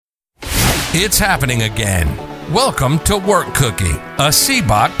It's happening again. Welcome to Work Cookie, a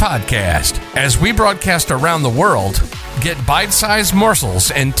CBOC podcast. As we broadcast around the world, get bite-sized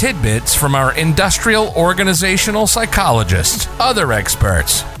morsels and tidbits from our industrial organizational psychologists, other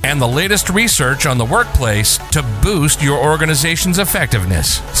experts, and the latest research on the workplace to boost your organization's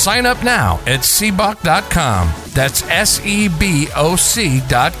effectiveness. Sign up now at cboc.com. That's SEBOC.com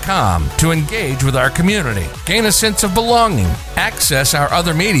to engage with our community, gain a sense of belonging, access our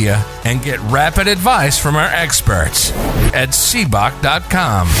other media, and get rapid advice from our experts at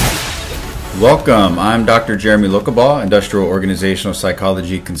cboc.com. Welcome. I'm Dr. Jeremy Lokabaugh, Industrial Organizational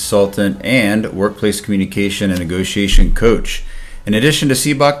Psychology Consultant and Workplace Communication and Negotiation Coach. In addition to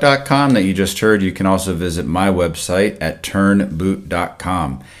cboc.com that you just heard, you can also visit my website at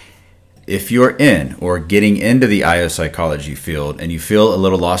turnboot.com. If you're in or getting into the IO psychology field and you feel a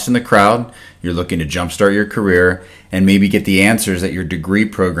little lost in the crowd, you're looking to jumpstart your career and maybe get the answers that your degree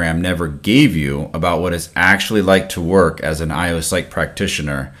program never gave you about what it's actually like to work as an IO psych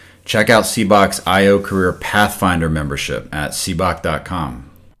practitioner, check out CBOC's IO Career Pathfinder membership at cboc.com.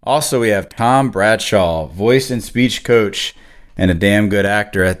 Also, we have Tom Bradshaw, voice and speech coach and a damn good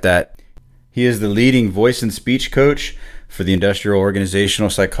actor at that. He is the leading voice and speech coach for the industrial organizational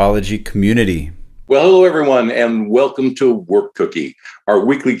psychology community. Well, hello, everyone, and welcome to Work Cookie, our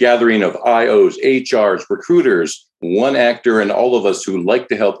weekly gathering of IOs, HRs, recruiters, one actor, and all of us who like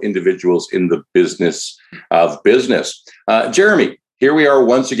to help individuals in the business of business. Jeremy, here we are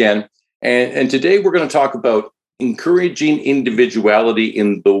once again, and today we're going to talk about encouraging individuality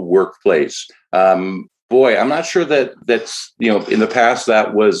in the workplace. Boy, I'm not sure that's, in the past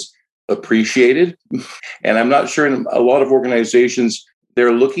that was appreciated, and I'm not sure in a lot of organizations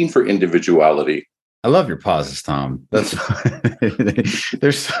they're looking for individuality. I love your pauses, Tom. They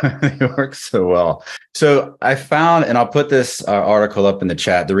work so well. So I found, and I'll put this article up in the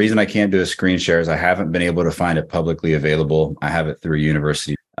chat. The reason I can't do a screen share is I haven't been able to find it publicly available. I have it through a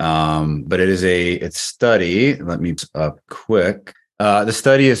university, but it's a study. Let me up quick. The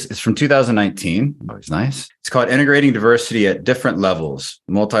study is from 2019. Always nice. It's called Integrating Diversity at Different Levels,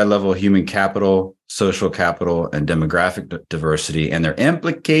 Multi-Level Human Capital, Social Capital, and Demographic Diversity, and their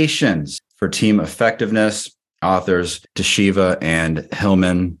implications for team effectiveness. Authors Teshiva and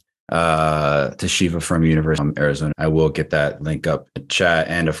Hillman. Teshiva from University of Arizona. I will get that link up in the chat.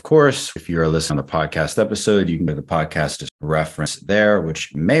 And of course, if you're listening to the podcast episode, you can go to the podcast reference there,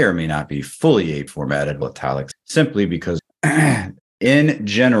 which may or may not be fully formatted with italics, simply because in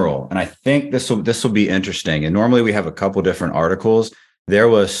general, and I think this will be interesting. And normally we have a couple different articles.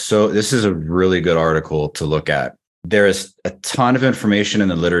 This is a really good article to look at. There is a ton of information in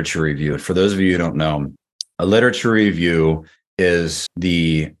the literature review. And for those of you who don't know, a literature review is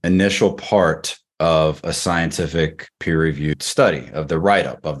the initial part of a scientific peer-reviewed study, of the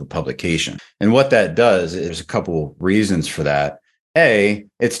write-up of the publication. And what that does, there's a couple reasons for that. A,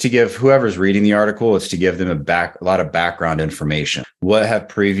 it's to give whoever's reading the article, it's to give them a lot of background information. What have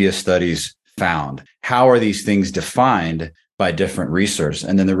previous studies found? How are these things defined by different research?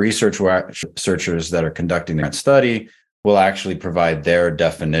 And then the researchers that are conducting their study will actually provide their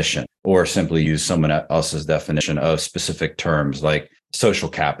definition or simply use someone else's definition of specific terms like social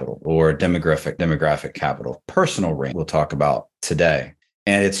capital or demographic capital, personal range we'll talk about today.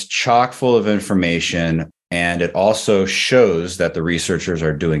 And it's chock full of information. And it also shows that the researchers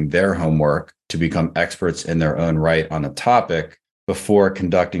are doing their homework to become experts in their own right on the topic before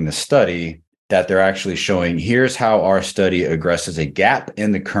conducting the study, that they're actually showing, here's how our study addresses a gap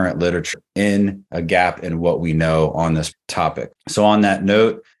in the current literature, in a gap in what we know on this topic. So on that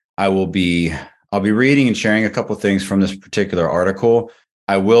note, I'll be reading and sharing a couple of things from this particular article.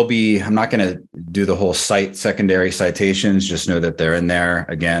 I'm not going to do the whole secondary citations, just know that they're in there.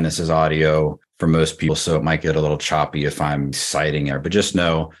 Again, this is audio for most people, so it might get a little choppy if I'm citing it, but just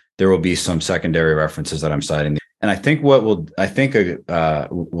know there will be some secondary references that I'm citing. And I think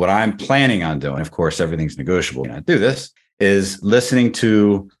what I'm planning on doing, of course, everything's negotiable when I do this, is listening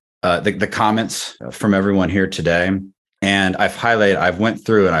to the comments from everyone here today. And I've went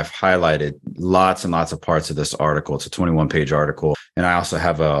through and I've highlighted lots and lots of parts of this article. It's a 21-page article. And I also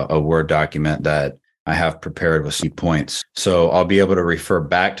have a Word document that I have prepared with key points. So I'll be able to refer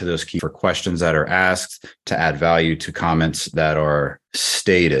back to those key for questions that are asked, to add value to comments that are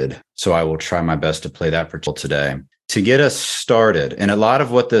stated. So I will try my best to play that particular today. To get us started, and a lot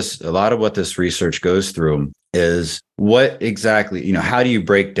of what this research goes through is what exactly, how do you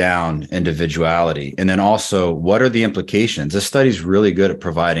break down individuality? And then also, what are the implications? This study is really good at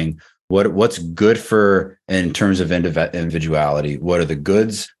providing what's good for in terms of individuality. What are the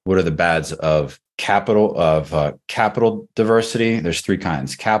goods? What are the bads of capital diversity. There's three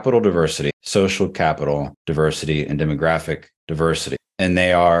kinds: capital diversity, social capital diversity, and demographic diversity. And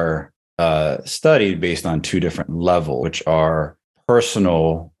they are studied based on two different levels, which are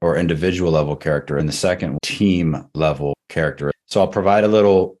personal or individual level character, and the second, team level character. So I'll provide a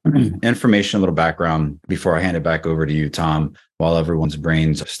little information, a little background before I hand it back over to you, Tom, while everyone's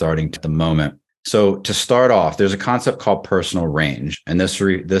brains are starting at the moment. So to start off, there's a concept called personal range. And this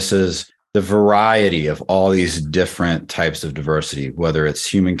is the variety of all these different types of diversity, whether it's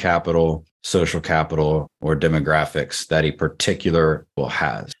human capital, social capital, or demographics that a particular will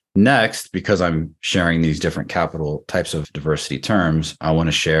has. Next, because I'm sharing these different capital types of diversity terms, I want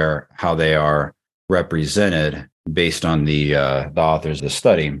to share how they are represented based on the authors of the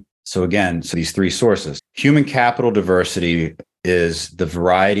study. So again, these three sources: human capital diversity is the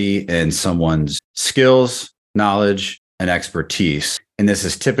variety in someone's skills, knowledge, and expertise. And this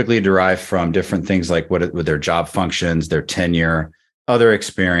is typically derived from different things like with their job functions, their tenure, other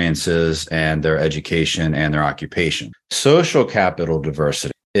experiences, and their education and their occupation. Social capital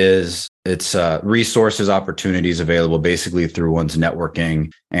diversity is its resources, opportunities available basically through one's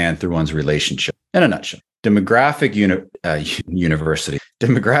networking and through one's relationship. In a nutshell, demographic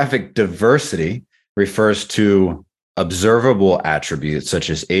diversity refers to observable attributes such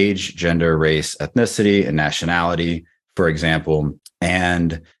as age, gender, race, ethnicity, and nationality, for example.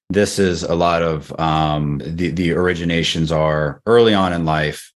 And this is a lot of the originations are early on in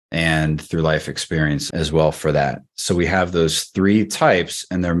life and through life experience as well for that. So we have those three types,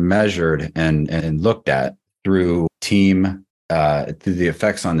 and they're measured and looked at through team, through the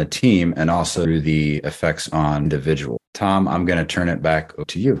effects on the team, and also through the effects on individual. Tom, I'm going to turn it back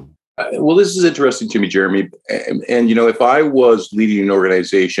to you. Well, this is interesting to me, Jeremy. And, if I was leading an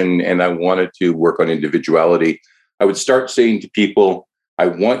organization and I wanted to work on individuality, I would start saying to people, I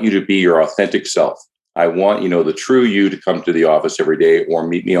want you to be your authentic self. I want, the true you to come to the office every day or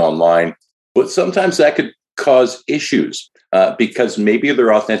meet me online. But sometimes that could cause issues because maybe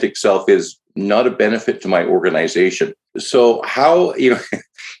their authentic self is not a benefit to my organization. So how,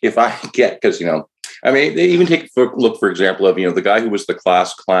 if I get, because, they even take a look, for example, of, the guy who was the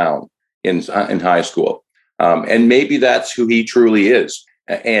class clown in high school. And maybe that's who he truly is.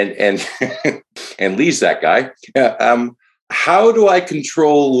 And Lee's that guy. How do I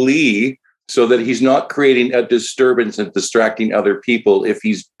control Lee so that he's not creating a disturbance and distracting other people if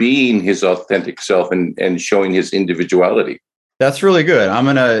he's being his authentic self and showing his individuality? That's really good.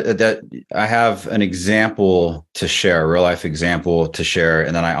 I have an example to share, a real life example to share.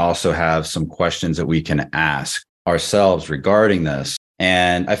 And then I also have some questions that we can ask ourselves regarding this.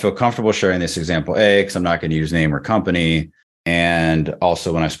 And I feel comfortable sharing this example, because I'm not going to use name or company. And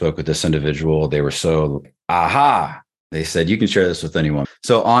also when I spoke with this individual, they were so, they said, you can share this with anyone.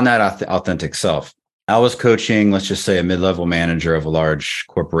 So on that authentic self, I was coaching, let's just say, a mid-level manager of a large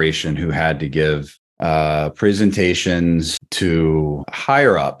corporation who had to give presentations to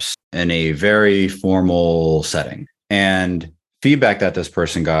higher ups in a very formal setting. And feedback that this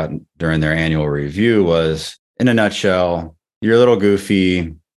person got during their annual review was, in a nutshell, you're a little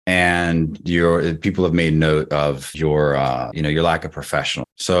goofy and people have made note of your lack of professional.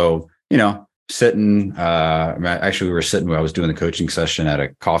 So, sitting, actually we were sitting where I was doing the coaching session at a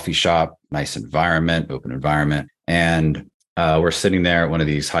coffee shop, nice environment, open environment. And we're sitting there at one of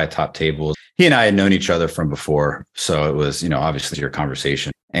these high top tables. He and I had known each other from before. So it was, obviously your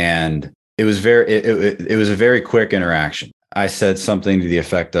conversation. And it was it was a very quick interaction. I said something to the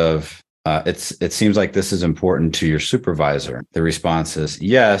effect of, it seems like this is important to your supervisor. The response is,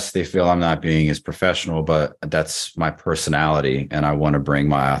 yes, they feel I'm not being as professional, but that's my personality and I want to bring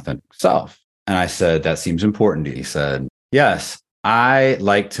my authentic self. And I said, that seems important to you. He said, yes, I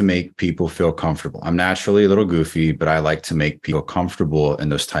like to make people feel comfortable. I'm naturally a little goofy, but I like to make people comfortable in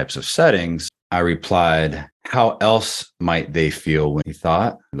those types of settings. I replied, how else might they feel? When he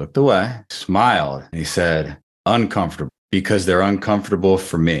thought, he looked away, smiled, and he said, uncomfortable, because they're uncomfortable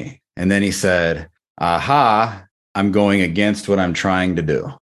for me. And then he said, aha, I'm going against what I'm trying to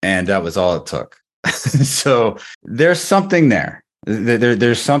do. And that was all it took. So there's something there.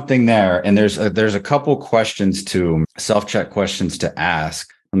 There's something there. And there's a couple questions self-check questions to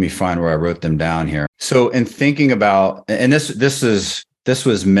ask. Let me find where I wrote them down here. So in thinking about, and this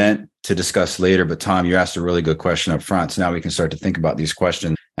was meant to discuss later, but Tom, you asked a really good question up front. So now we can start to think about these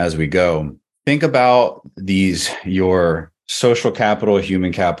questions as we go. Think about your social capital,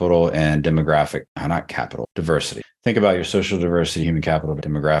 human capital, and demographic, not capital, diversity. Think about your social diversity, human capital,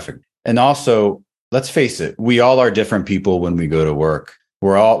 demographic. And also, let's face it, we all are different people when we go to work.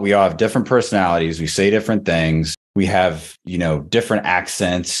 We all have different personalities. We say different things. We have, different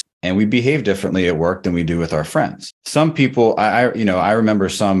accents. and we behave differently at work than we do with our friends. Some people, I remember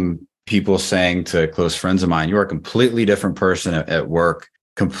some people saying to close friends of mine, "You are a completely different person at work,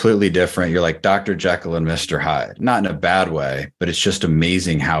 completely different. You're like Dr. Jekyll and Mr. Hyde." Not in a bad way, but it's just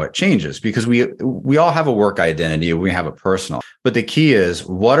amazing how it changes, because we all have a work identity, we have a personal. But the key is,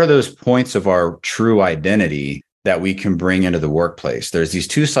 what are those points of our true identity that we can bring into the workplace? There's these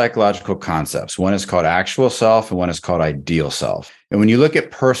two psychological concepts. One is called actual self and one is called ideal self. And when you look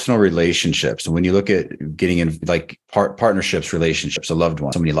at personal relationships, and when you look at getting in like partnerships, relationships, a loved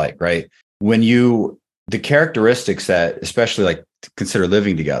one, somebody you like, right? The characteristics that, especially like consider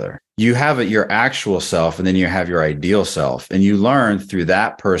living together, you have your actual self and then you have your ideal self, and you learn through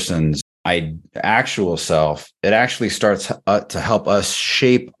that person's actual self. It actually starts to help us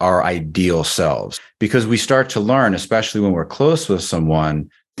shape our ideal selves, because we start to learn, especially when we're close with someone,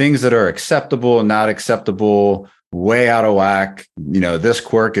 things that are acceptable, not acceptable, way out of whack. This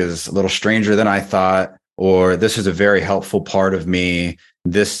quirk is a little stranger than I thought, or this is a very helpful part of me.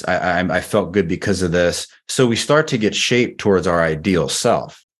 This, I felt good because of this. So we start to get shaped towards our ideal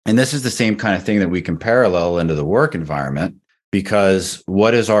self. And this is the same kind of thing that we can parallel into the work environment, because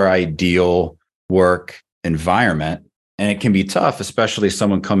what is our ideal work environment? And it can be tough, especially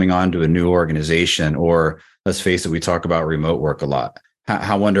someone coming onto a new organization, or let's face it, we talk about remote work a lot.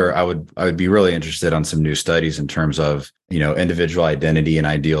 I wonder, I would be really interested on some new studies in terms of, individual identity and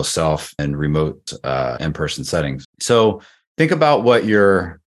ideal self and remote in-person settings. So think about what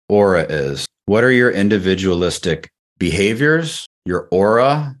your aura is. What are your individualistic behaviors, your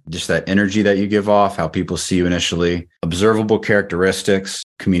aura, just that energy that you give off, how people see you initially, observable characteristics,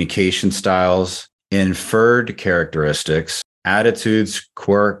 communication styles, inferred characteristics, attitudes,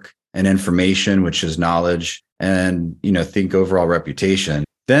 quirk, and information, which is knowledge, and, think overall reputation.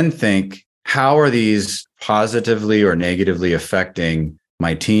 Then think, how are these positively or negatively affecting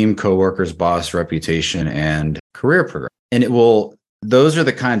my team, coworkers, boss, reputation, and career progression? And those are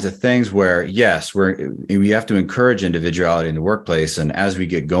the kinds of things where, yes, we have to encourage individuality in the workplace. And as we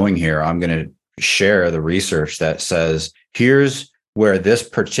get going here, I'm going to share the research that says, here's where this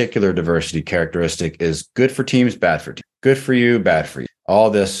particular diversity characteristic is good for teams, bad for teams, good for you, bad for you. All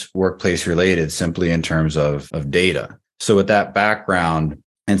this workplace related, simply in terms of data. So with that background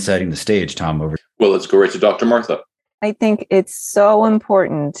and setting the stage, Tom, over. Well, let's go right to Dr. Martha. I think it's so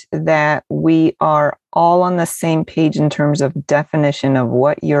important that we are all on the same page in terms of definition of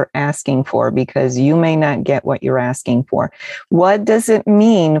what you're asking for, because you may not get what you're asking for. What does it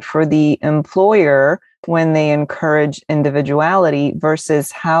mean for the employer when they encourage individuality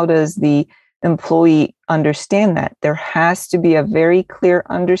versus how does the employee understand that? There has to be a very clear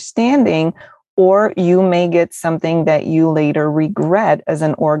understanding, or you may get something that you later regret as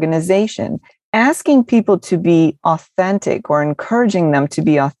an organization. Asking people to be authentic or encouraging them to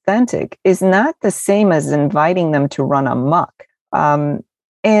be authentic is not the same as inviting them to run amok.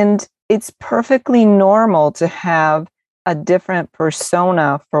 And it's perfectly normal to have a different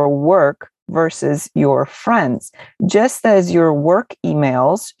persona for work versus your friends. Just as your work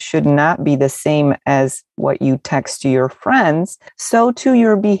emails should not be the same as what you text to your friends, so too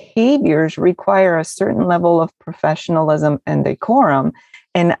your behaviors require a certain level of professionalism and decorum.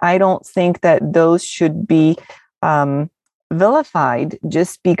 And I don't think that those should be vilified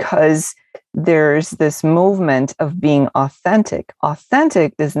just because there's this movement of being authentic.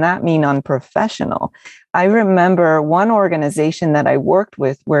 Authentic does not mean unprofessional. I remember one organization that I worked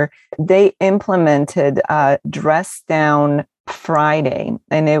with where they implemented Dress Down Friday,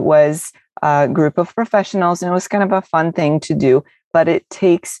 and it was a group of professionals, and it was kind of a fun thing to do, but it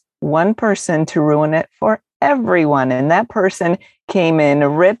takes one person to ruin it for everyone. And that person came in,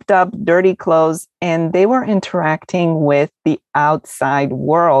 ripped up, dirty clothes, and they were interacting with the outside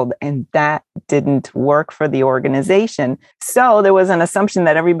world. And that didn't work for the organization. So there was an assumption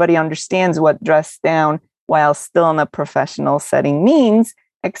that everybody understands what dress down while still in a professional setting means,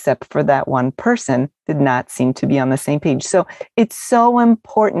 except for that one person did not seem to be on the same page. So it's so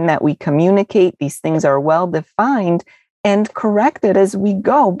important that we communicate. These things are well defined and corrected as we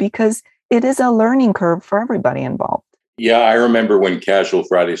go, because it is a learning curve for everybody involved. Yeah, I remember when Casual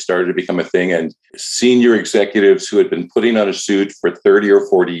Friday started to become a thing, and senior executives who had been putting on a suit for 30 or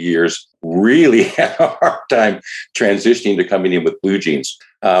 40 years really had a hard time transitioning to coming in with blue jeans.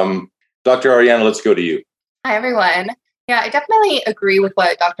 Dr. Ariana, let's go to you. Hi, everyone. Yeah, I definitely agree with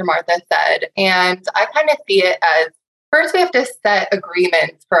what Dr. Martha said. And I kind of see it as, first, we have to set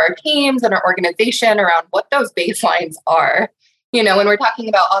agreements for our teams and our organization around what those baselines are. You know, when we're talking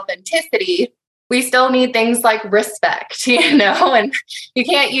about authenticity, we still need things like respect, and you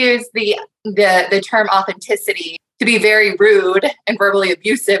can't use the term authenticity to be very rude and verbally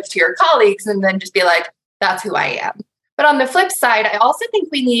abusive to your colleagues and then just be like, that's who I am. But on the flip side, I also think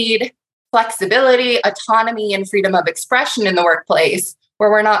we need flexibility, autonomy, and freedom of expression in the workplace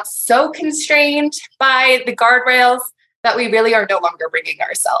where we're not so constrained by the guardrails that we really are no longer bringing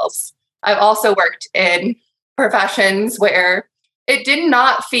ourselves. I've also worked in professions where it did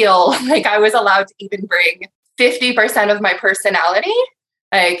not feel like I was allowed to even bring 50% of my personality.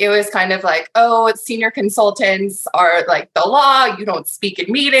 Like it was kind of like, oh, senior consultants are like the law. You don't speak in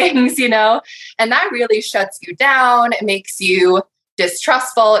meetings, and that really shuts you down. It makes you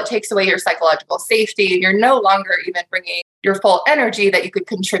distrustful. It takes away your psychological safety, and you're no longer even bringing your full energy that you could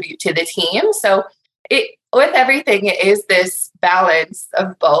contribute to the team. So with everything, it is this balance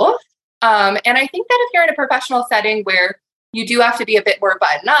of both. And I think that if you're in a professional setting where you do have to be a bit more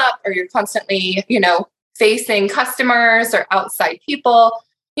buttoned up, or you're constantly, facing customers or outside people,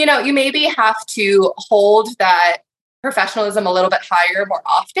 you maybe have to hold that professionalism a little bit higher more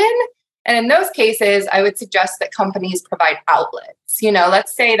often. And in those cases, I would suggest that companies provide outlets.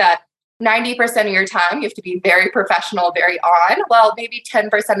 Let's say that 90% of your time, you have to be very professional, very on. Well, maybe 10%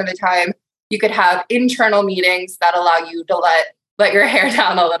 of the time, you could have internal meetings that allow you to let your hair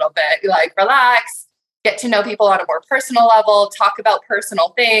down a little bit, like relax, get to know people on a more personal level, talk about personal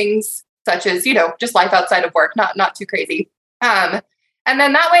things, such as, just life outside of work, not too crazy. And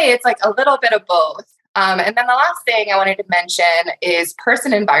then that way it's like a little bit of both. And then the last thing I wanted to mention is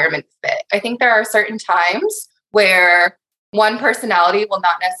person environment fit. I think there are certain times where one personality will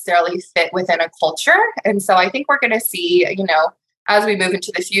not necessarily fit within a culture. And so I think we're going to see, as we move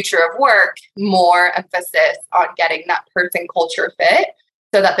into the future of work, more emphasis on getting that person culture fit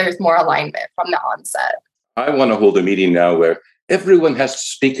so that there's more alignment from the onset. I want to hold a meeting now where everyone has to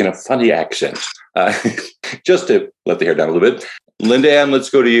speak in a funny accent, just to let the hair down a little bit. Linda Ann, let's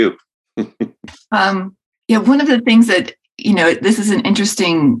go to you. One of the things that, this is an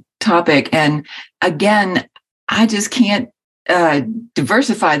interesting topic. And again, I just can't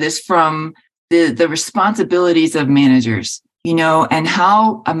diversify this from the responsibilities of managers, and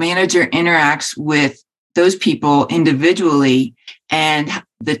how a manager interacts with those people individually and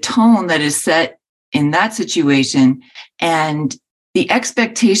the tone that is set in that situation and the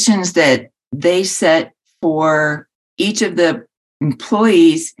expectations that they set for each of the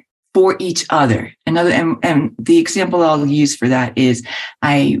employees for each other. And the example I'll use for that is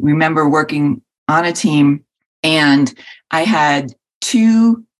I remember working on a team and I had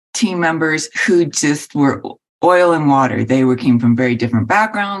two team members who just were oil and water. They came from very different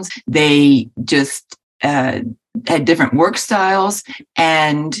backgrounds. They just had different work styles.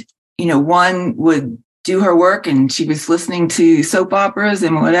 And, one would do her work and she was listening to soap operas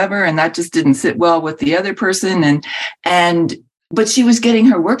and whatever. And that just didn't sit well with the other person. But she was getting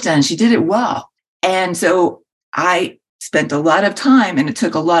her work done. She did it well. And so I spent a lot of time and it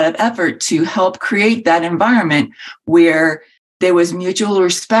took a lot of effort to help create that environment where there was mutual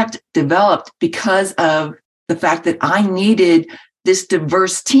respect developed because of the fact that I needed this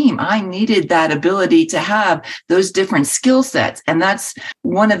diverse team. I needed that ability to have those different skill sets. And that's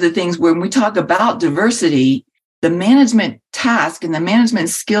one of the things when we talk about diversity, the management task and the management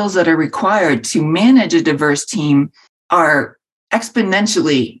skills that are required to manage a diverse team are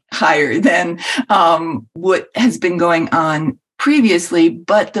exponentially higher than what has been going on previously,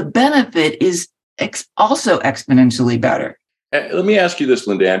 but the benefit is also exponentially better. Let me ask you this,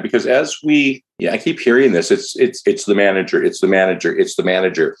 Linda Ann, because I keep hearing this. It's the manager, it's the manager, it's the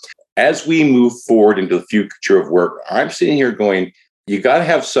manager. As we move forward into the future of work, I'm sitting here going, you got to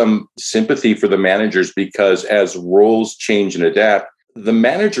have some sympathy for the managers because as roles change and adapt, the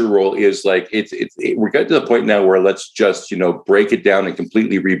manager role is like we're getting to the point now where let's just break it down and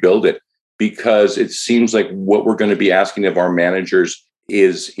completely rebuild it because it seems like what we're going to be asking of our managers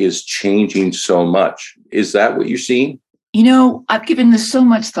is changing so much. Is that what you're seeing? I've given this so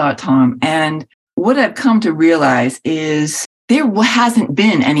much thought, Tom, and what I've come to realize is there hasn't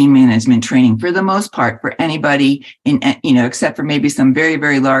been any management training for the most part for anybody except for maybe some very,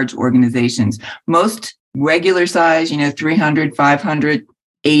 very large organizations. Most regular size, 300, 500,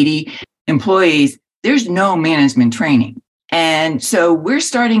 80 employees, there's no management training. And so we're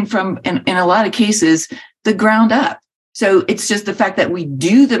starting from, in a lot of cases, the ground up. So it's just the fact that we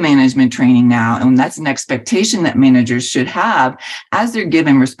do the management training now, and that's an expectation that managers should have as they're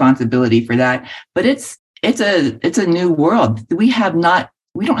given responsibility for that. But it's a new world. We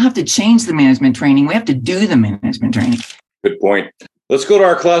don't have to change the management training. We have to do the management training. Good point. Let's go to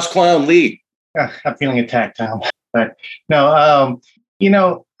our class clown, Lee. I'm feeling attacked, Tom. But no,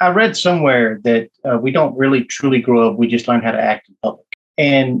 I read somewhere that we don't really truly grow up. We just learn how to act in public.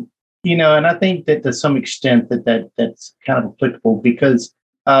 And and I think that to some extent that's kind of applicable because,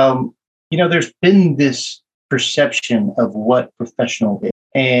 there's been this perception of what professional is.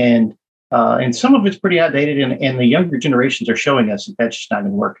 And some of it's pretty outdated, and the younger generations are showing us that that's just not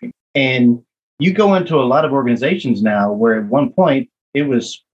been working. And you go into a lot of organizations now where at one point it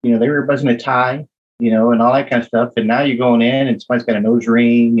was, they were buzzing a tie, and all that kind of stuff. And now you're going in and somebody's got a nose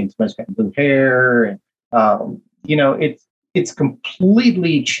ring and somebody's got blue hair. And, it's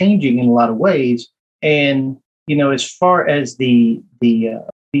completely changing in a lot of ways. And, as far as the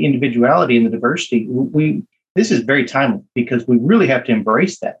individuality and the diversity, this is very timely because we really have to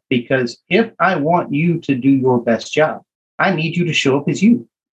embrace that. Because if I want you to do your best job, I need you to show up as you.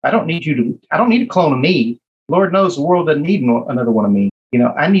 I don't need a clone of me. Lord knows the world doesn't need another one of me.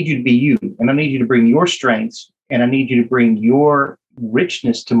 I need you to be you, and I need you to bring your strengths, and I need you to bring your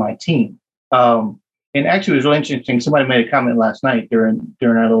richness to my team. And actually, it was really interesting. Somebody made a comment last night during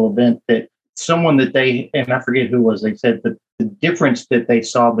our little event that someone that and I forget who it was, they said that the difference that they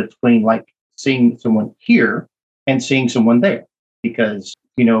saw between like seeing someone here and seeing someone there, because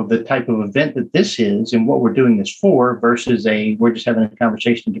the type of event that this is and what we're doing this for versus we're just having a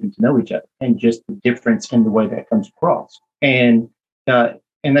conversation, getting to know each other, and just the difference in the way that comes across. And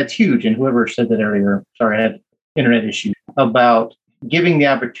that's huge. And whoever said that earlier, sorry, I had internet issues, about giving the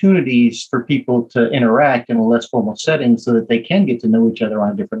opportunities for people to interact in a less formal setting so that they can get to know each other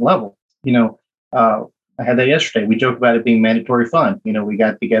on a different level. I had that yesterday. We joked about it being mandatory fun. We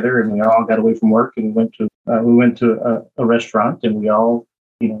got together and we all got away from work and we went to a restaurant and we all,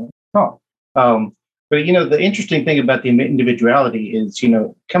 talked. But the interesting thing about the individuality is,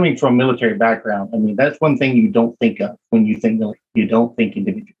 coming from a military background. I mean, that's one thing you don't think of when you think military. You don't think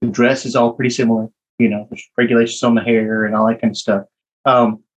individual. The dress is all pretty similar. There's regulations on the hair and all that kind of stuff.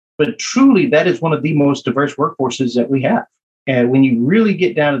 But truly, that is one of the most diverse workforces that we have. And when you really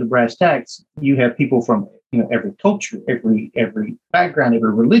get down to the brass tacks, you have people from every culture, every background,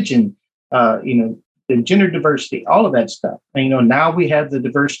 every religion, the gender diversity, all of that stuff. And, now we have the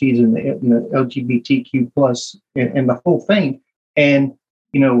diversities in the LGBTQ plus and the whole thing. And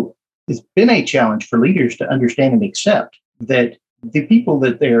it's been a challenge for leaders to understand and accept that the people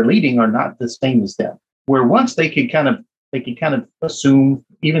that they are leading are not the same as them. Where once they could kind of assume,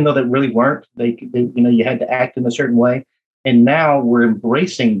 even though they really weren't, you had to act in a certain way. And now we're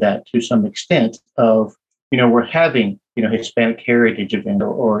embracing that to some extent of, we're having, Hispanic Heritage event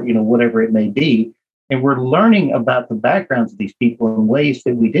or whatever it may be. And we're learning about the backgrounds of these people in ways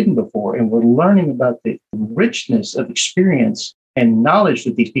that we didn't before. And we're learning about the richness of experience and knowledge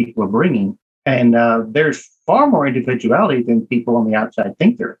that these people are bringing. And there's far more individuality than people on the outside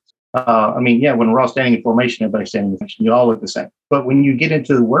think there is. When we're all standing in formation, everybody's standing in formation, you all look the same. But when you get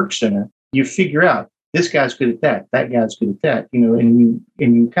into the work center, you figure out this guy's good at that guy's good at that, and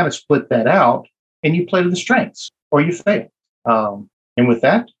you kind of split that out and you play to the strengths or you fail. And with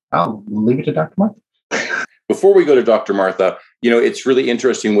that, I'll leave it to Dr. Martha. Before we go to Dr. Martha, it's really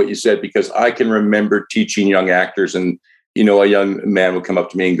interesting what you said, because I can remember teaching young actors and, a young man would come up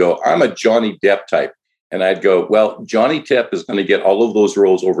to me and go, I'm a Johnny Depp type. And I'd go, well, Johnny Depp is going to get all of those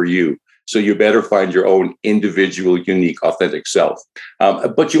roles over you. So you better find your own individual, unique, authentic self.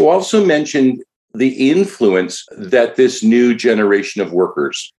 But you also mentioned the influence that this new generation of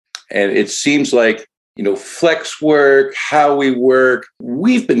workers, and it seems like, flex work, how we work,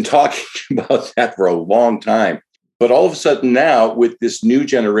 we've been talking about that for a long time. But all of a sudden now, with this new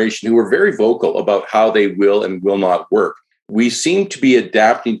generation who are very vocal about how they will and will not work, we seem to be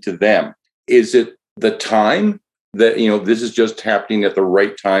adapting to them. Is it the time that, this is just happening at the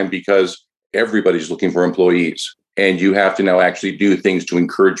right time because everybody's looking for employees and you have to now actually do things to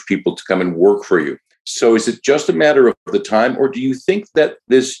encourage people to come and work for you? So is it just a matter of the time, or do you think that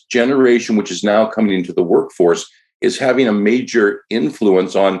this generation, which is now coming into the workforce, is having a major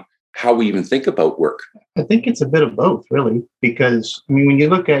influence on how we even think about work? I think it's a bit of both, really, because when you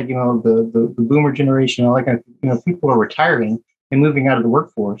look at the boomer generation, all that kind of, people are retiring and moving out of the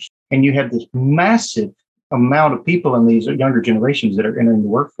workforce, and you have this massive amount of people in these younger generations that are entering the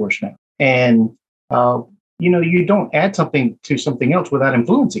workforce now, and you don't add something to something else without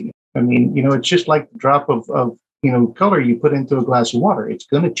influencing it. It's just like the drop of color you put into a glass of water. It's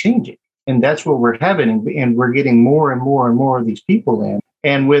going to change it. And that's what we're having. And we're getting more and more and more of these people in.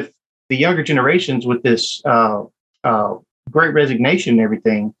 And with the younger generations, with this great resignation and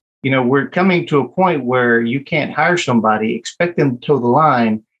everything, we're coming to a point where you can't hire somebody, expect them to toe the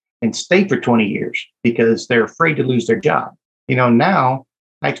line and stay for 20 years because they're afraid to lose their job. Now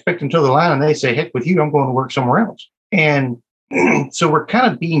I expect them to toe the line and they say, heck with you, I'm going to work somewhere else. And so we're kind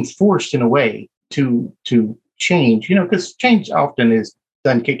of being forced in a way to change, because change often is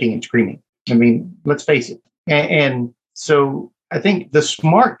done kicking and screaming. I mean, let's face it. And so I think the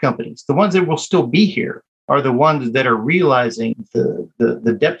smart companies, the ones that will still be here, are the ones that are realizing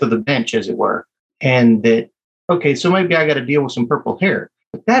the depth of the bench, as it were, and that, okay, so maybe I got to deal with some purple hair,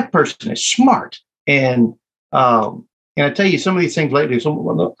 but that person is smart. And I tell you, some of these things lately,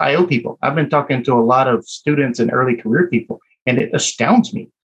 some IO people, I've been talking to a lot of students and early career people, and it astounds me.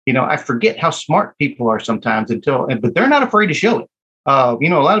 I forget how smart people are sometimes but they're not afraid to show it. A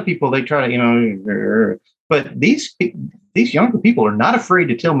lot of people, they try to, but these younger people are not afraid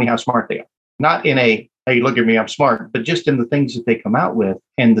to tell me how smart they are. Not in a, hey, look at me, I'm smart, but just in the things that they come out with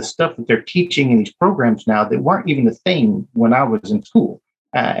and the stuff that they're teaching in these programs now that weren't even a thing when I was in school.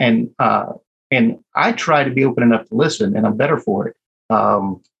 And I try to be open enough to listen, and I'm better for it.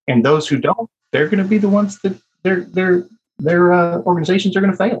 And those who don't, they're going to be the ones that their organizations are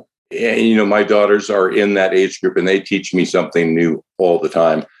going to fail. And, my daughters are in that age group, and they teach me something new all the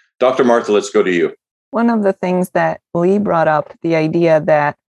time. Dr. Martha, let's go to you. One of the things that Lee brought up, the idea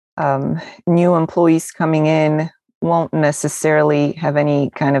that new employees coming in won't necessarily have any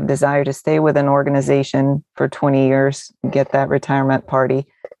kind of desire to stay with an organization for 20 years, get that retirement party,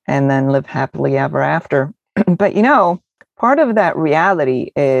 and then live happily ever after. But, part of that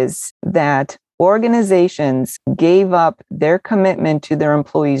reality is that organizations gave up their commitment to their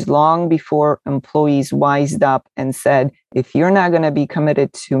employees long before employees wised up and said, if you're not going to be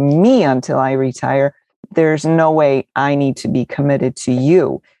committed to me until I retire, there's no way I need to be committed to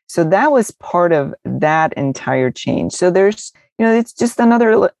you. So that was part of that entire change. So there's, it's just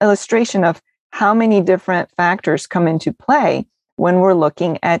another illustration of how many different factors come into play when we're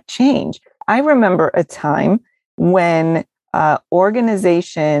looking at change. I remember a time when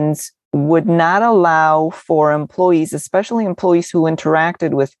organizations would not allow for employees, especially employees who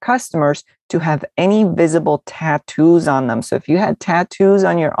interacted with customers, to have any visible tattoos on them. So if you had tattoos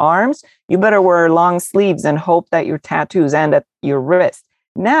on your arms, you better wear long sleeves and hope that your tattoos end at your wrist.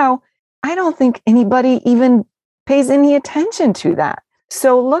 Now, I don't think anybody even pays any attention to that.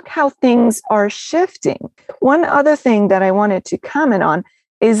 So look how things are shifting. One other thing that I wanted to comment on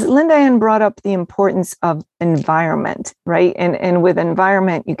is Linda Ann brought up the importance of environment, right? And with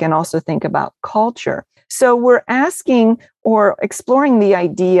environment, you can also think about culture. So we're asking or exploring the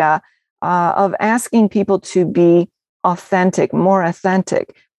idea of asking people to be authentic, more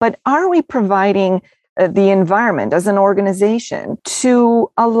authentic. But are we providing the environment as an organization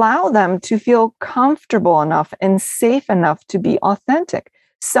to allow them to feel comfortable enough and safe enough to be authentic?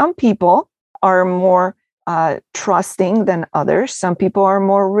 Some people are more trusting than others. Some people are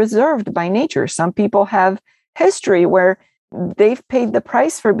more reserved by nature. Some people have history where they've paid the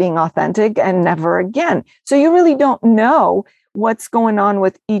price for being authentic and never again. So you really don't know what's going on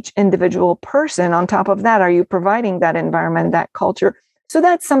with each individual person. On top of that, are you providing that environment, that culture? So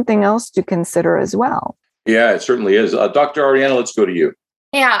that's something else to consider as well. Yeah, it certainly is. Dr. Ariana, let's go to you.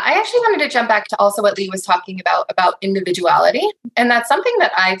 Yeah, I actually wanted to jump back to also what Lee was talking about individuality. And that's something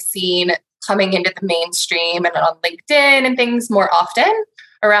that I've seen coming into the mainstream and on LinkedIn and things more often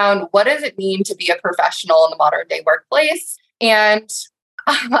around what does it mean to be a professional in the modern day workplace. And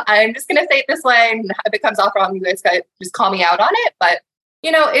I'm just going to say it this way, and if it comes off wrong, you guys got just call me out on it. But,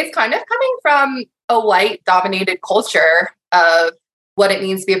 it's kind of coming from a white dominated culture of what it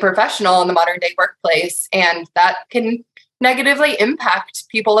means to be a professional in the modern day workplace. And that can negatively impact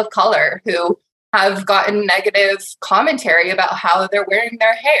people of color who have gotten negative commentary about how they're wearing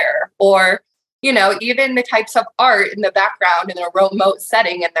their hair, or, even the types of art in the background in a remote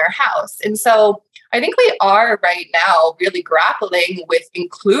setting in their house. And so I think we are right now really grappling with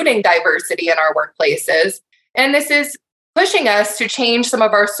including diversity in our workplaces. And this is pushing us to change some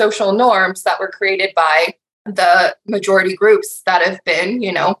of our social norms that were created by the majority groups that have been,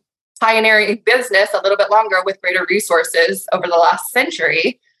 pioneering business a little bit longer with greater resources over the last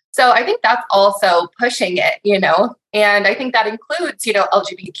century. So I think that's also pushing it, and I think that includes,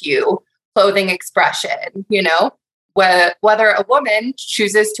 LGBTQ clothing expression, whether a woman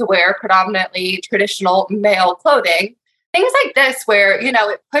chooses to wear predominantly traditional male clothing, things like this, where,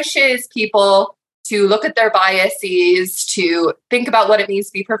 it pushes people to look at their biases, to think about what it means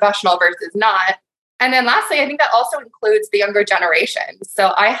to be professional versus not. And then lastly, I think that also includes the younger generation.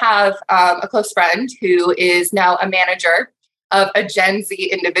 So I have a close friend who is now a manager of a Gen Z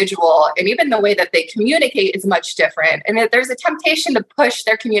individual. And even the way that they communicate is much different. And there's a temptation to push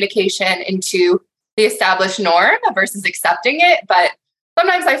their communication into the established norm versus accepting it. But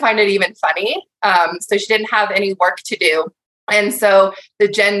sometimes I find it even funny. So she didn't have any work to do. And so the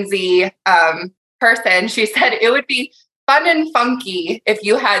Gen Z person, she said, it would be fun and funky if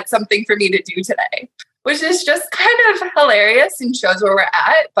you had something for me to do today. which is just kind of hilarious and shows where we're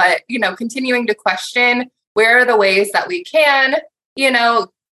at. But, continuing to question where are the ways that we can,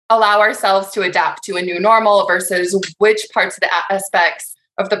 allow ourselves to adapt to a new normal versus which parts of the aspects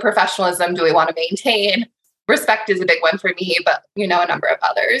of the professionalism do we want to maintain. Respect is a big one for me, but, a number of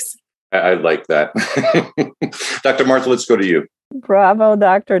others. I like that. Dr. Martha, let's go to you. Bravo,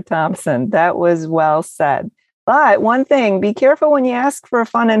 Dr. Thompson. That was well said. But one thing, be careful when you ask for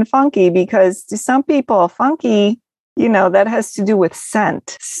fun and funky, because to some people, funky, that has to do with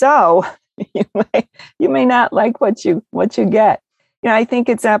scent. So you may not like what you get. I think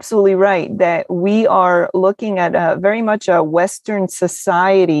it's absolutely right that we are looking at very much a Western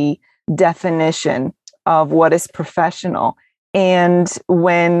society definition of what is professional. And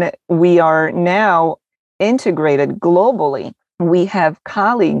when we are now integrated globally, we have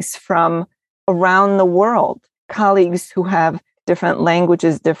colleagues from around the world, colleagues who have different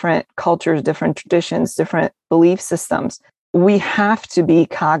languages, different cultures, different traditions, different belief systems. We have to be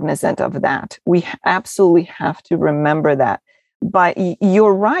cognizant of that. We absolutely have to remember that. But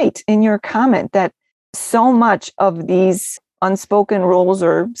you're right in your comment that so much of these unspoken rules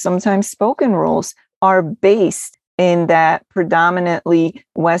or sometimes spoken rules are based in that predominantly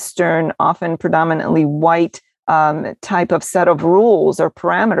Western, often predominantly white type of set of rules or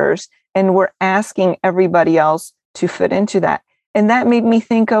parameters. And we're asking everybody else to fit into that. And that made me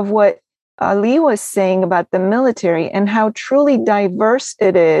think of what Lee was saying about the military and how truly diverse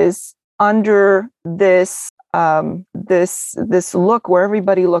it is under this look where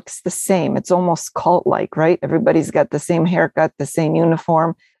everybody looks the same. It's almost cult-like, right? Everybody's got the same haircut, the same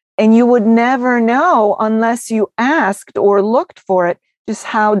uniform. And you would never know unless you asked or looked for it, just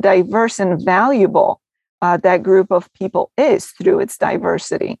how diverse and valuable that group of people is through its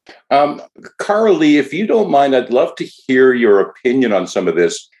diversity. Carly, if you don't mind, I'd love to hear your opinion on some of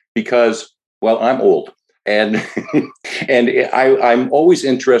this because, well, I'm old and I'm always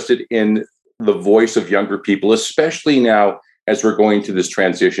interested in the voice of younger people, especially now as we're going to this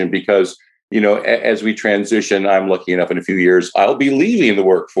transition, because as we transition, I'm lucky enough in a few years, I'll be leaving the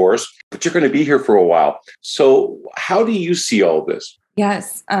workforce, but you're going to be here for a while. So how do you see all this?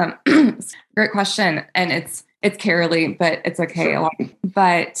 Yes. Great question. And it's Carolee, but it's okay.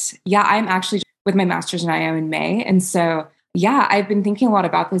 But yeah, I'm actually with my master's in IO in May. And so, yeah, I've been thinking a lot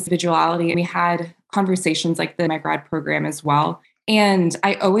about this individuality. We had conversations like my grad program as well. And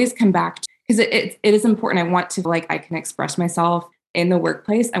I always come back to, because it is important. I want to feel like I can express myself in the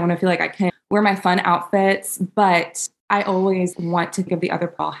workplace. I want to feel like I can wear my fun outfits, but I always want to give the other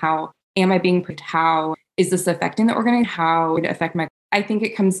people, how am I being paid? How is this affecting the organization? How would it affect my, I think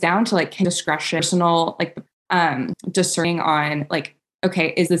it comes down to like discretion, personal, like discerning on like,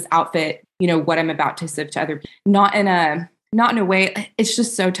 okay, is this outfit, what I'm about to give to other people? Not in a way, it's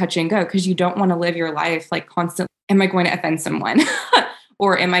just so touch and go because you don't want to live your life like constantly, am I going to offend someone?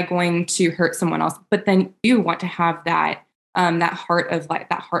 Or am I going to hurt someone else? But then you want to have that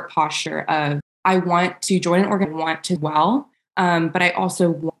heart posture of, I want to join an organ, I want to but I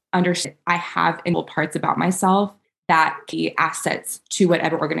also understand I have integral parts about myself that key assets to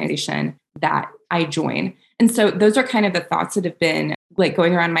whatever organization that I join. And so those are kind of the thoughts that have been like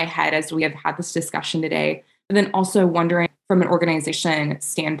going around my head as we have had this discussion today. But then also wondering from an organization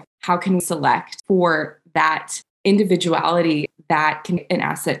standpoint, how can we select for that individuality that can be an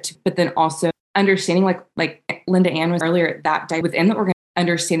asset to, but then also understanding like Linda Ann was earlier, that within the organization,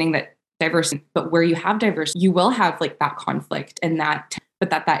 understanding that diversity, but where you have diversity, you will have like that conflict and that, but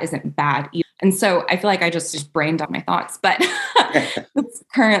that isn't bad either. And so I feel like I just brain dumped my thoughts, but it's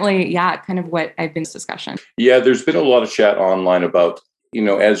currently, kind of what I've been discussing. Yeah, there's been a lot of chat online about,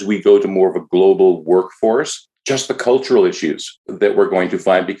 as we go to more of a global workforce, just the cultural issues that we're going to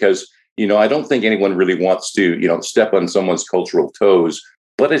find, because, I don't think anyone really wants to, step on someone's cultural toes,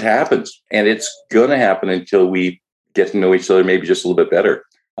 but it happens and it's going to happen until we get to know each other maybe just a little bit better.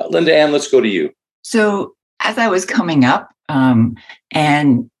 Linda Ann, let's go to you. So as I was coming up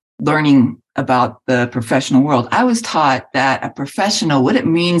and learning about the professional world, I was taught that a professional, what it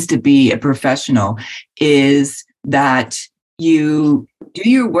means to be a professional is that you do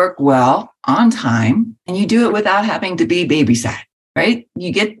your work well on time and you do it without having to be babysat, right?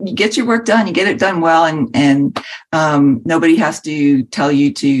 You get your work done, you get it done well, and nobody has to tell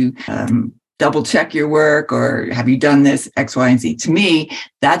you to double check your work or have you done this X, Y, and Z. To me,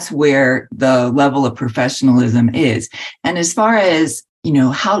 that's where the level of professionalism is. And as far as,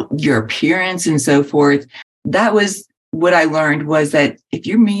 how your appearance and so forth, that was what I learned, was that if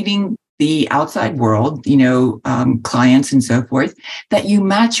you're meeting the outside world, clients and so forth, that you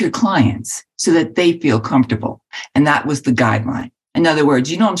match your clients so that they feel comfortable. And that was the guideline. In other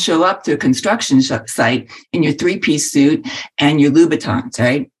words, you don't show up to a construction site in your 3-piece suit and your Louboutins,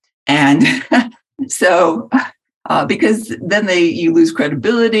 right? And so, because then you lose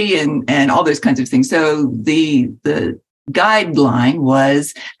credibility and all those kinds of things. So the guideline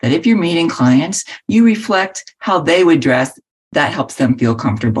was that if you're meeting clients, you reflect how they would dress. That helps them feel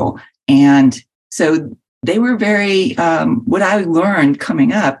comfortable. And so they were very, what I learned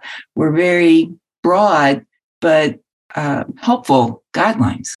coming up were very broad, but helpful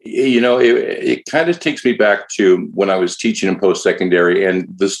guidelines. It kind of takes me back to when I was teaching in post-secondary, and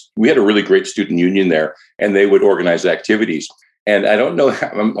we had a really great student union there, and they would organize activities. And I don't know,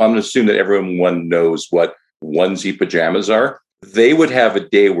 I'm going to assume that everyone knows what onesie pajamas are. They would have a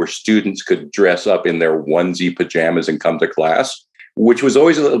day where students could dress up in their onesie pajamas and come to class, which was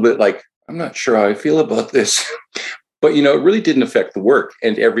always a little bit like, I'm not sure how I feel about this. But, it really didn't affect the work,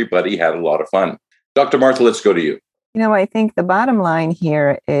 and everybody had a lot of fun. Dr. Martha, let's go to you. I think the bottom line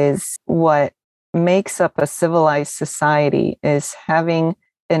here is what makes up a civilized society is having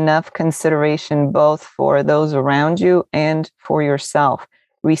enough consideration both for those around you and for yourself.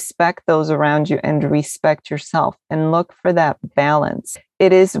 Respect those around you and respect yourself, and look for that balance.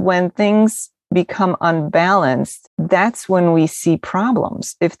 It is when things become unbalanced, that's when we see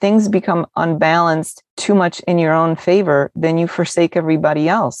problems. If things become unbalanced too much in your own favor, then you forsake everybody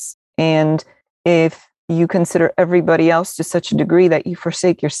else. And if you consider everybody else to such a degree that you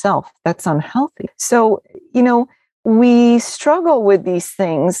forsake yourself, that's unhealthy. So, we struggle with these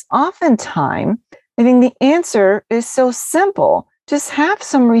things. Oftentimes, I think the answer is so simple. Just have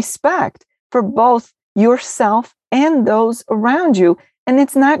some respect for both yourself and those around you. And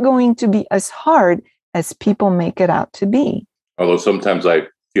it's not going to be as hard as people make it out to be. Although sometimes I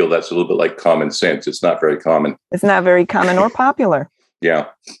feel that's a little bit like common sense. It's not very common. It's not very common or popular. Yeah.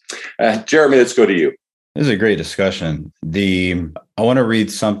 Jeremy, let's go to you. This is a great discussion. I want to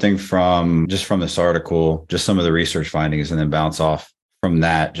read something from this article, just some of the research findings, and then bounce off from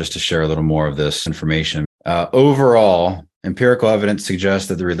that just to share a little more of this information. Overall, empirical evidence suggests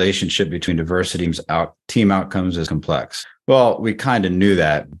that the relationship between diversity and team outcomes is complex. Well, we kind of knew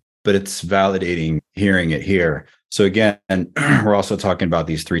that, but it's validating hearing it here. So again, we're also talking about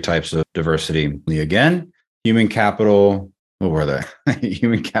these 3 types of diversity. Again, human capital, what were they?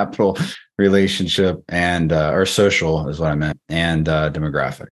 Human capital, relationship, and or social is what I meant, and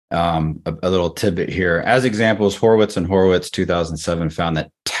demographic. A little tidbit here. As examples, Horowitz and Horowitz 2007 found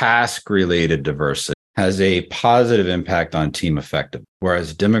that task-related diversity has a positive impact on team effectiveness,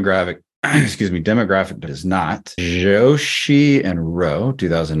 whereas demographic does not. Joshi and Rowe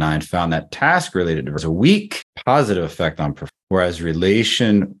 2009 found that task-related diversity has a weak positive effect on performance, whereas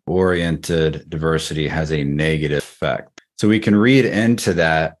relation-oriented diversity has a negative effect. So we can read into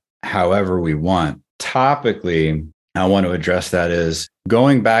that however we want. Topically, I want to address that is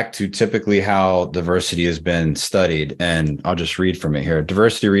going back to typically how diversity has been studied. And I'll just read from it here.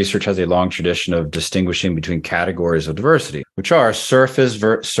 Diversity research has a long tradition of distinguishing between categories of diversity, which are surface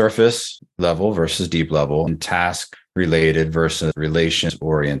level versus deep level, and task related versus relations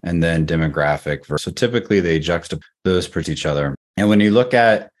oriented, and then demographic. So typically they juxtapose each other. And when you look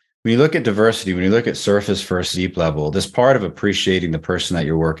at diversity, when you look at surface versus deep level, this part of appreciating the person that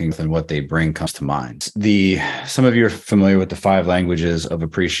you're working with and what they bring comes to mind. Some of you are familiar with the 5 languages of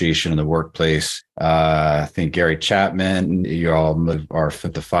appreciation in the workplace. I think Gary Chapman, you all are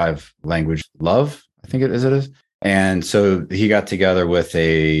with the 5 language love, I think it is. And so he got together with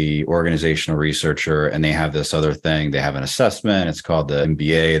a organizational researcher, and they have this other thing. They have an assessment. It's called the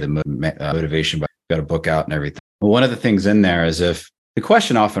MBA, the motivation. Got a book out and everything. But one of the things in there is the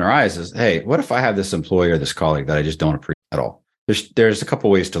question often arises, hey, what if I have this employee or this colleague that I just don't appreciate at all? There's a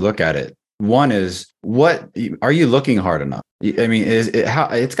couple ways to look at it. One is, what are you looking hard enough? I mean,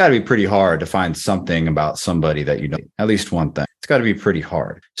 it's got to be pretty hard to find something about somebody that you know, at least one thing. It's got to be pretty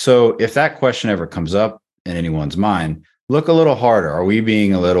hard. So if that question ever comes up in anyone's mind, look a little harder. Are we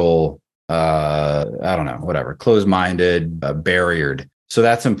being a little, closed-minded, barriered? So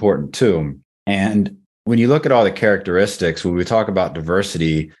that's important too. And when you look at all the characteristics, when we talk about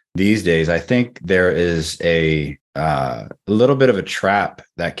diversity these days, I think there is a little bit of a trap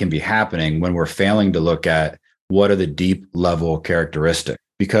that can be happening when we're failing to look at what are the deep level characteristics.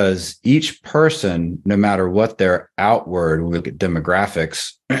 Because each person, no matter what their outward, we look at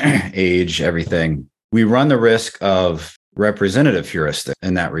demographics, age, everything, we run the risk of representative heuristics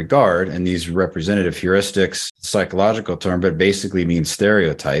in that regard. And these representative heuristics, psychological term, but basically means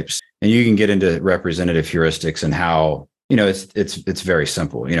stereotypes. And you can get into representative heuristics and how, it's very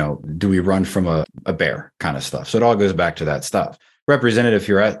simple. Do we run from a bear kind of stuff? So it all goes back to that stuff. Representative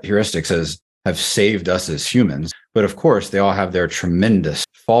heuristics says, have saved us as humans. But of course, they all have their tremendous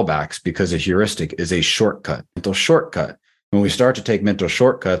fallbacks because a heuristic is a shortcut, mental shortcut. When we start to take mental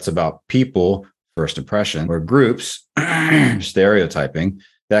shortcuts about people, first impression, or groups, stereotyping,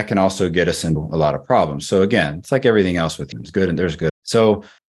 that can also get us into a lot of problems. So again, it's like everything else with things, good and there's good. So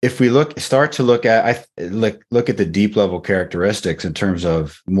if we start to look at the deep level characteristics in terms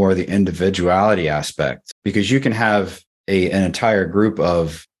of more the individuality aspect, because you can have an entire group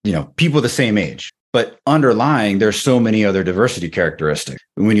of, people the same age, but underlying there's so many other diversity characteristics.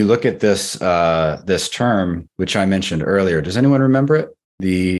 When you look at this term, which I mentioned earlier, does anyone remember it?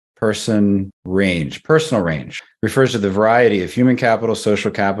 The personal range refers to the variety of human capital,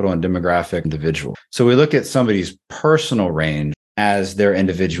 social capital, and demographic individual. So we look at somebody's personal range as their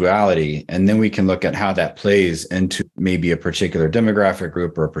individuality, and then we can look at how that plays into maybe a particular demographic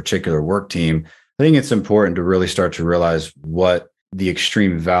group or a particular work team. I think it's important to really start to realize what the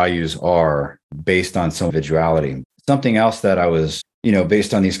extreme values are based on some individuality. Something else that I was,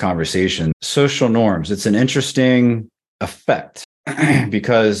 based on these conversations, social norms. It's an interesting effect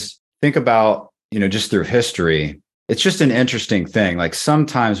because think about, just through history, it's just an interesting thing. Like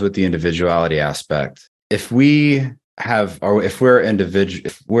sometimes with the individuality aspect, if we're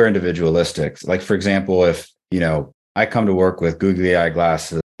individualistic, like for example, if, I come to work with googly eye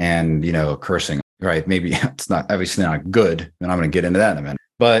glasses and, cursing, right? Maybe it's not obviously not good. And I'm going to get into that in a minute.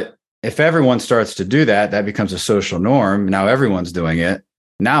 But if everyone starts to do that, that becomes a social norm. Now everyone's doing it.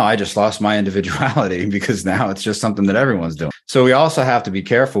 Now I just lost my individuality because now it's just something that everyone's doing. So we also have to be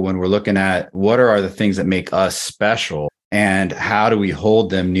careful when we're looking at what are the things that make us special and how do we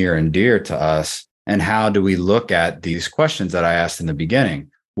hold them near and dear to us? And how do we look at these questions that I asked in the beginning?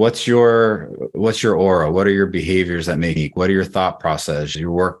 What's your aura? What are your behaviors that make you unique? What are your thought process,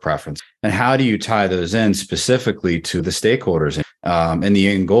 your work preference? And how do you tie those in specifically to the stakeholders and the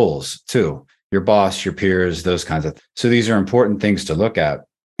end goals too? Your boss, your peers, those kinds of things. So these are important things to look at.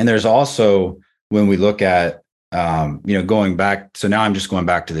 And there's also, when we look at, going back, so now I'm just going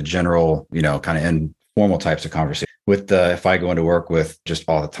back to the general, kind of informal types of conversation if I go into work with just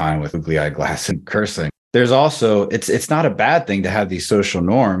all the time with googly eye glass and cursing, there's also, it's not a bad thing to have these social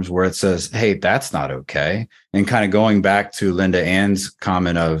norms where it says, hey, that's not okay. And kind of going back to Linda Ann's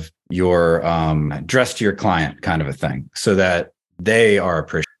comment of your dress to your client kind of a thing, so that they are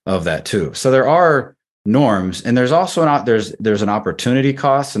appreciative of that too. So there are norms, and there's also there's an opportunity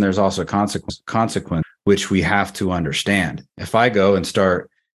cost, and there's also consequence, which we have to understand. If I go and start,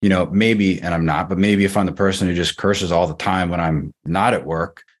 maybe, and I'm not, but maybe if I'm the person who just curses all the time when I'm not at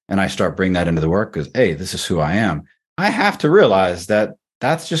work, and I start bringing that into the work because, hey, this is who I am, I have to realize that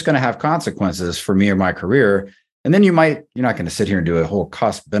that's just going to have consequences for me or my career. And then you're not going to sit here and do a whole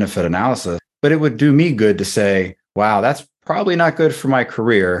cost benefit analysis, but it would do me good to say, wow, that's probably not good for my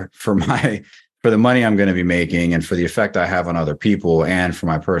career, for the money I'm going to be making, and for the effect I have on other people, and for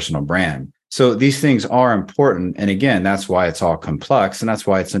my personal brand. So these things are important. And again, that's why it's all complex. And that's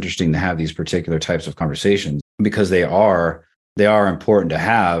why it's interesting to have these particular types of conversations, because they are important to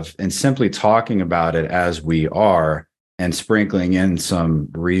have. And simply talking about it as we are and sprinkling in some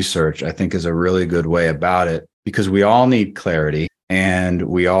research, I think is a really good way about it, because we all need clarity and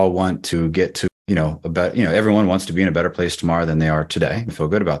we all want to get to, everyone wants to be in a better place tomorrow than they are today and feel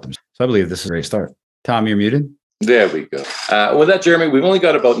good about them. So I believe this is a great start. Tom, you're muted. There we go. With that, Jeremy, we've only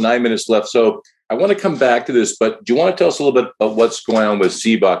got about 9 minutes left. So I want to come back to this, but do you want to tell us a little bit about what's going on with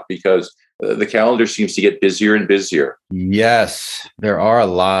CBOC? Because the calendar seems to get busier and busier. Yes, there are a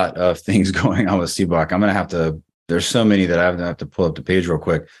lot of things going on with CBOC. I'm going to have to, there's so many that I have to pull up the page real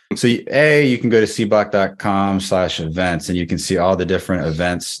quick. So you can go to cboc.com/events and you can see all the different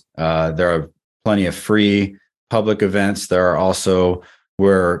events. There are plenty of free public events. There are also,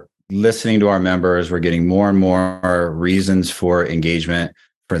 we're listening to our members. We're getting more and more reasons for engagement,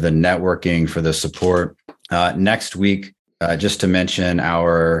 for the networking, for the support. Next week, just to mention,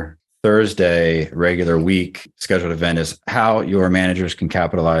 our Thursday regular week scheduled event is how your managers can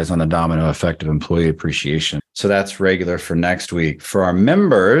capitalize on the domino effect of employee appreciation. So that's regular for next week. For our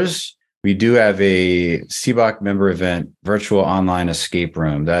members, we do have a CBOC member event, virtual online escape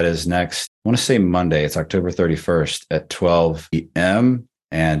room. That is next, I want to say Monday. It's October 31st at 12 p.m.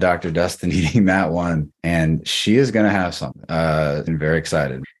 And Dr. Dustin leading that one. And she is going to have something. I'm very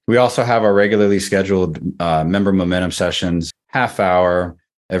excited. We also have our regularly scheduled member momentum sessions, half hour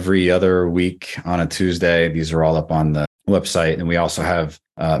every other week on a Tuesday. These are all up on the website. And we also have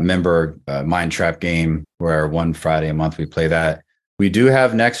member Mind Trap game, where one Friday a month we play that. We do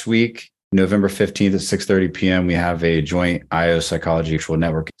have next week, November 15th at 6:30 p.m., we have a joint IO Psychology Virtual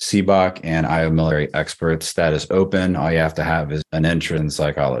Network, CBOC and IO Military Experts. That is open. All you have to have is an entrance,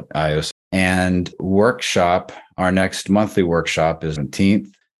 like IO And workshop, our next monthly workshop is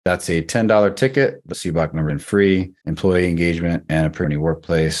 17th. That's a $10 ticket, the CBOC member and free, employee engagement, and a pretty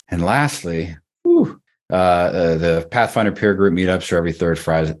workplace. And lastly, the Pathfinder peer group meetups are every third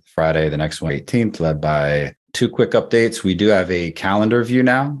Friday, the next one 18th, led by 2 quick updates. We do have a calendar view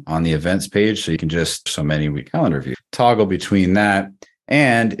now on the events page, so you can just calendar view, toggle between that.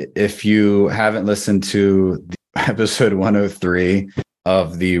 And if you haven't listened to the episode 103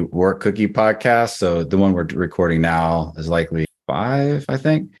 of the Work Cookie podcast, so the one we're recording now is likely 5, I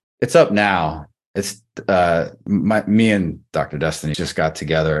think. It's up now. It's me and Dr. Destiny just got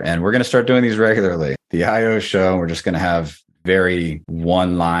together, and we're going to start doing these regularly. The IO show, we're just going to have very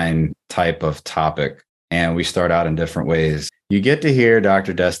one-line type of topic, and we start out in different ways. You get to hear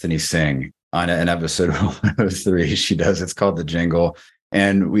Dr. Destiny sing on an episode 103. She does. It's called The Jingle,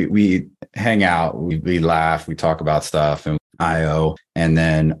 and we hang out, we laugh, we talk about stuff, and IO, and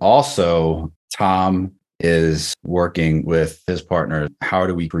then also Tom is working with his partner. How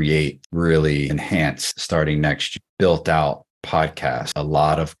do we create really enhanced, starting next year, built out podcast? A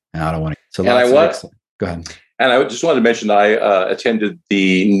lot of, and I don't want to. So go ahead. And I just wanted to mention I attended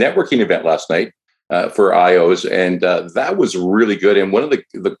the networking event last night for IOs, and that was really good. And one of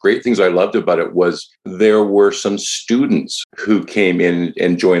the great things I loved about it was there were some students who came in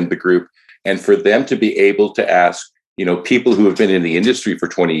and joined the group, and for them to be able to ask, people who have been in the industry for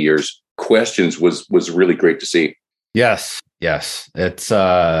 20 years questions was really great to see. Yes. It's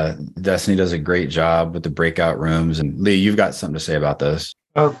Destiny does a great job with the breakout rooms. And Lee, you've got something to say about this.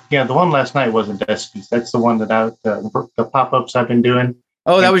 Oh, yeah. The one last night wasn't Destiny's. That's the one that the pop-ups I've been doing.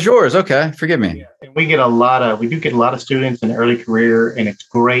 Oh, that was yours. Okay. Forgive me. Yeah. And we do get a lot of students in early career, and it's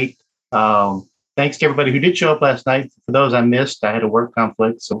great. Thanks to everybody who did show up last night. For those I missed, I had a work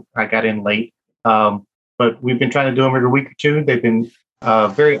conflict, so I got in late. But we've been trying to do them every week or two. They've been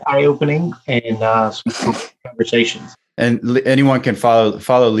very eye-opening and some cool conversations. And anyone can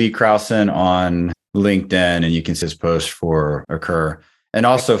follow Lee Krausen on LinkedIn, and you can see his post for Occur. And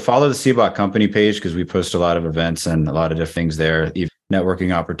also follow the CBOC company page, because we post a lot of events and a lot of different things there, even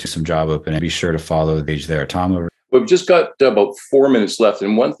networking opportunities, some job opening. Be sure to follow the page there. Tom, over. We've just got about 4 minutes left.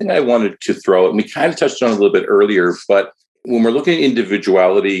 And one thing I wanted to throw, and we kind of touched on it a little bit earlier, but when we're looking at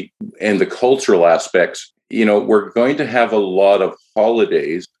individuality and the cultural aspects, we're going to have a lot of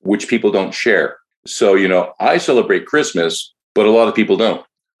holidays which people don't share. So, I celebrate Christmas, but a lot of people don't.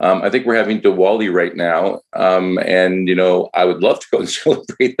 I think we're having Diwali right now. And, I would love to go and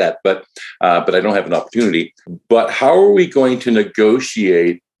celebrate that, but I don't have an opportunity. But how are we going to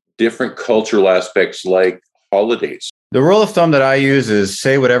negotiate different cultural aspects like holidays? The rule of thumb that I use is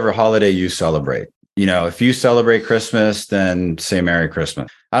say whatever holiday you celebrate. If you celebrate Christmas, then say Merry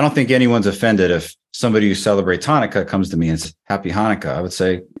Christmas. I don't think anyone's offended if somebody who celebrates Hanukkah comes to me and says Happy Hanukkah. I would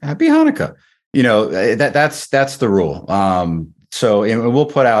say Happy Hanukkah. That's the rule. So we'll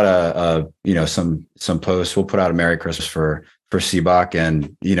put out some posts. We'll put out a Merry Christmas for CBOC,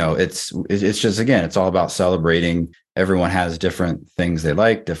 and it's just, again, it's all about celebrating. Everyone has different things they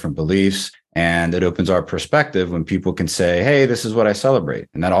like, different beliefs. And it opens our perspective when people can say, hey, this is what I celebrate.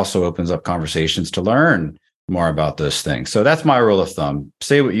 And that also opens up conversations to learn more about those things. So that's my rule of thumb.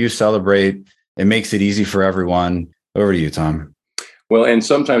 Say what you celebrate. It makes it easy for everyone. Over to you, Tom. Well, and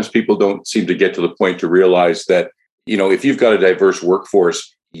sometimes people don't seem to get to the point to realize that, if you've got a diverse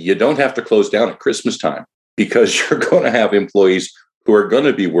workforce, you don't have to close down at Christmas time, because you're going to have employees who are going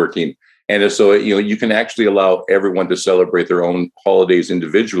to be working. And so, you can actually allow everyone to celebrate their own holidays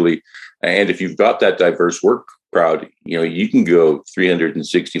individually. And if you've got that diverse work crowd, you can go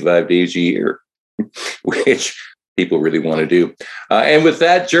 365 days a year, which people really want to do. And with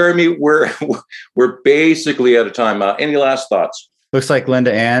that, Jeremy, we're basically out of time. Any last thoughts? Looks like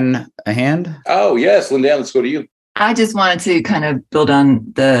Linda Ann, a hand. Oh, yes. Linda Ann, let's go to you. I just wanted to kind of build on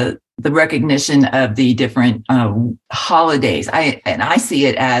the recognition of the different holidays. I see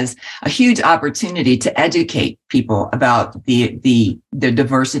it as a huge opportunity to educate people about the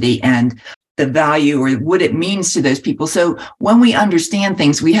diversity and the value or what it means to those people. So when we understand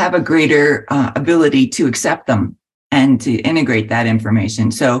things, we have a greater ability to accept them and to integrate that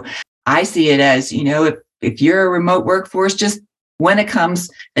information. So I see it as, if you're a remote workforce, just when it comes,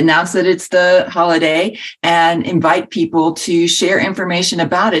 announce that it's the holiday and invite people to share information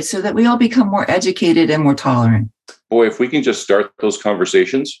about it so that we all become more educated and more tolerant. Boy, if we can just start those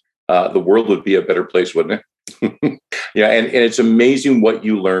conversations, the world would be a better place, wouldn't it? Yeah, and it's amazing what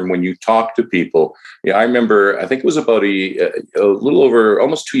you learn when you talk to people. Yeah, I remember, I think it was about a little over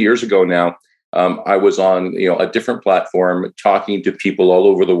almost 2 years ago now. I was on a different platform talking to people all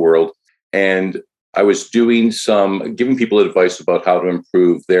over the world. And I was giving people advice about how to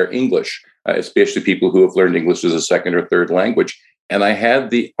improve their English, especially people who have learned English as a second or third language. And I had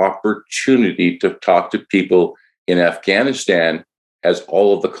the opportunity to talk to people in Afghanistan as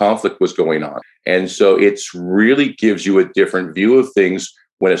all of the conflict was going on. And so it's really gives you a different view of things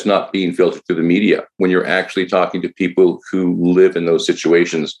when it's not being filtered through the media, when you're actually talking to people who live in those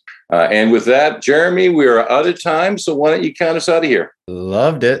situations. And with that, Jeremy, we are out of time. So why don't you count us out of here?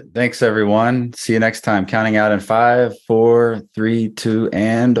 Loved it. Thanks, everyone. See you next time. Counting out in 5, 4, 3, 2,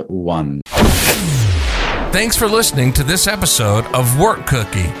 and 1. Thanks for listening to this episode of Work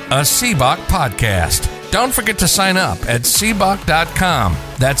Cookie, a CBOC podcast. Don't forget to sign up at cboc.com.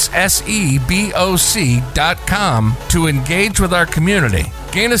 That's SEBOC.com to engage with our community,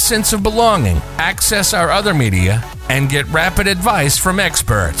 gain a sense of belonging, access our other media, and get rapid advice from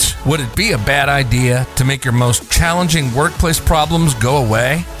experts. Would it be a bad idea to make your most challenging workplace problems go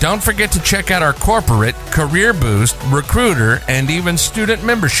away? Don't forget to check out our corporate, career boost, recruiter, and even student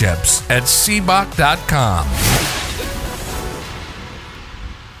memberships at cboc.com.